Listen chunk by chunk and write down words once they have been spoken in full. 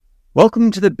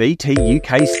Welcome to the BT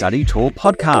UK Study Tour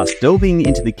podcast, delving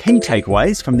into the key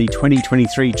takeaways from the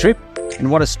 2023 trip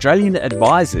and what Australian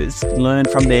advisors learned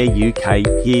from their UK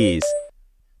peers.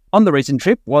 On the recent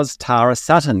trip was Tara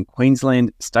Sutton,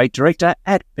 Queensland State Director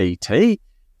at BT.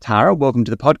 Tara, welcome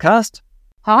to the podcast.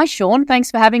 Hi, Sean.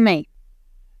 Thanks for having me.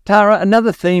 Tara,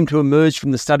 another theme to emerge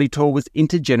from the study tour was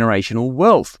intergenerational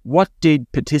wealth. What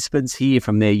did participants hear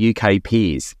from their UK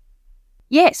peers?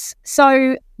 Yes,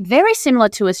 so very similar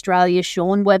to Australia,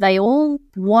 Sean, where they all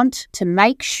want to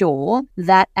make sure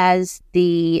that as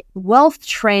the wealth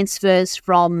transfers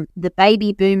from the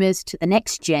baby boomers to the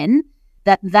next gen,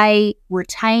 that they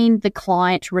retain the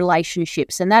client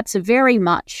relationships. And that's very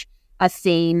much a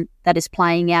theme that is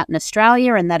playing out in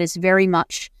Australia, and that is very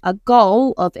much a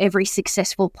goal of every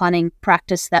successful planning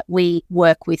practice that we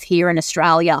work with here in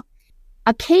Australia.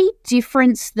 A key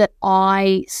difference that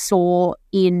I saw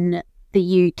in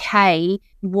the UK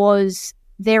was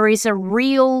there is a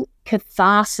real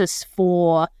catharsis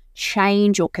for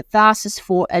change or catharsis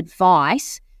for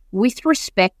advice with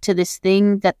respect to this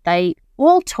thing that they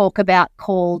all talk about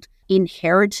called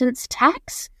inheritance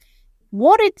tax.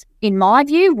 In my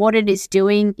view, what it is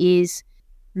doing is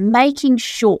making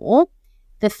sure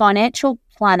the financial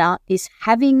planner is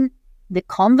having the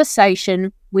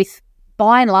conversation with,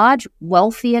 by and large,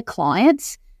 wealthier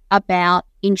clients about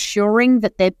ensuring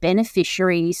that their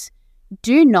beneficiaries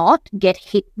do not get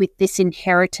hit with this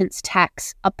inheritance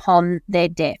tax upon their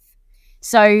death.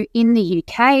 So in the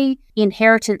UK,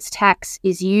 inheritance tax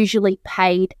is usually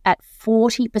paid at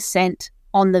 40%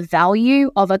 on the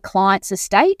value of a client's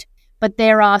estate, but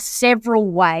there are several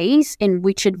ways in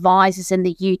which advisors in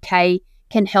the UK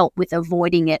can help with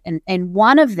avoiding it. And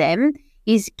one of them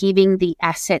is giving the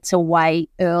assets away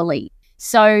early.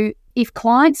 So if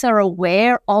clients are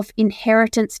aware of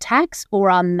inheritance tax or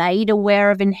are made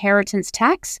aware of inheritance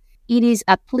tax, it is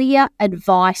a clear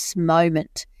advice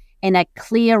moment and a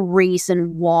clear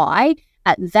reason why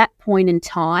at that point in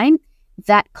time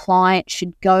that client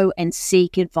should go and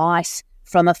seek advice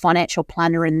from a financial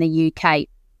planner in the UK.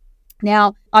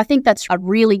 Now, I think that's a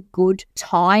really good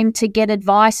time to get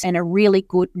advice and a really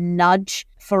good nudge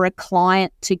for a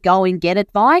client to go and get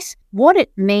advice. What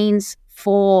it means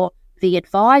for the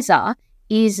advisor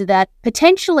is that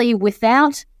potentially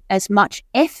without as much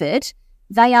effort,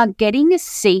 they are getting a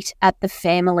seat at the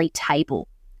family table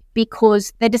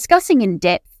because they're discussing in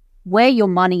depth where your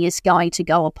money is going to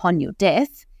go upon your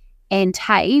death. And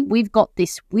hey, we've got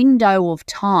this window of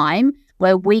time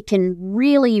where we can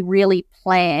really, really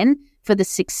plan for the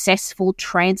successful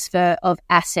transfer of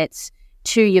assets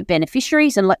to your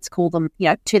beneficiaries, and let's call them,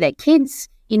 to their kids.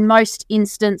 In most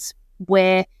instances,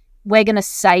 where we're going to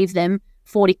save them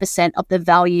 40% of the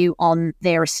value on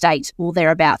their estate or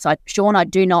thereabouts. Sean, I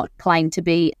do not claim to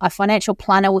be a financial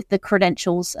planner with the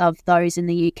credentials of those in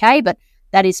the UK, but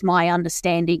that is my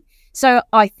understanding. So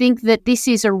I think that this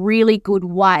is a really good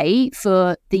way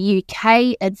for the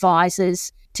UK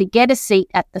advisors to get a seat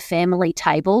at the family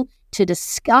table to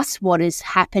discuss what is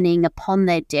happening upon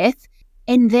their death,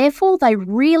 and therefore they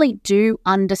really do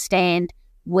understand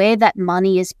where that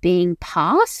money is being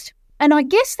passed. And I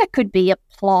guess that could be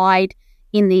applied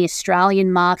in the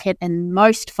Australian market, and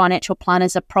most financial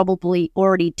planners are probably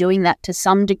already doing that to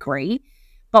some degree.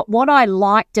 But what I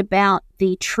liked about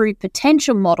the True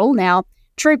Potential model, now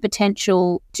True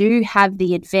Potential do have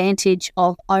the advantage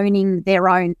of owning their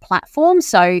own platform.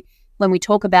 So when we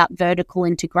talk about vertical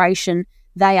integration,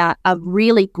 they are a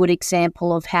really good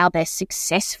example of how they're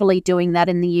successfully doing that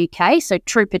in the UK. So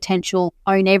True Potential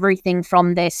own everything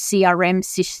from their CRM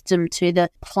system to the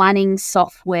planning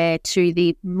software to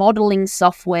the modelling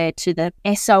software to the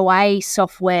SOA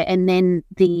software, and then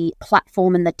the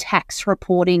platform and the tax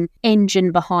reporting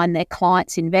engine behind their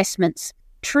clients' investments.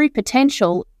 True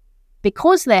Potential,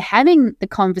 because they're having the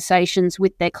conversations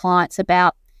with their clients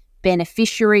about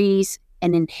beneficiaries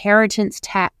and inheritance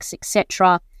tax,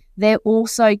 etc., they're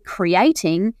also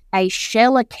creating a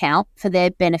shell account for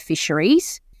their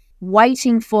beneficiaries,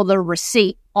 waiting for the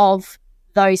receipt of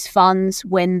those funds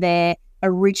when their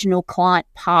original client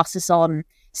passes on.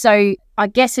 So I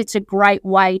guess it's a great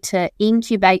way to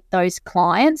incubate those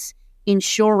clients,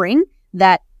 ensuring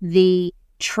that the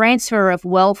transfer of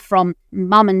wealth from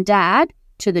mum and dad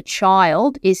to the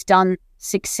child is done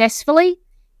successfully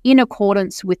in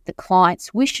accordance with the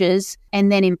client's wishes,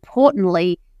 and then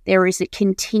importantly, there is a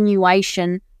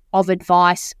continuation of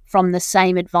advice from the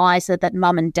same advisor that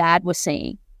mum and dad were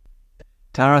seeing.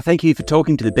 Tara, thank you for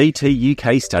talking to the BT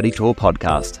UK Study Tour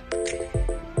podcast.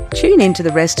 Tune in to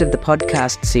the rest of the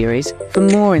podcast series for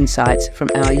more insights from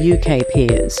our UK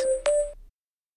peers.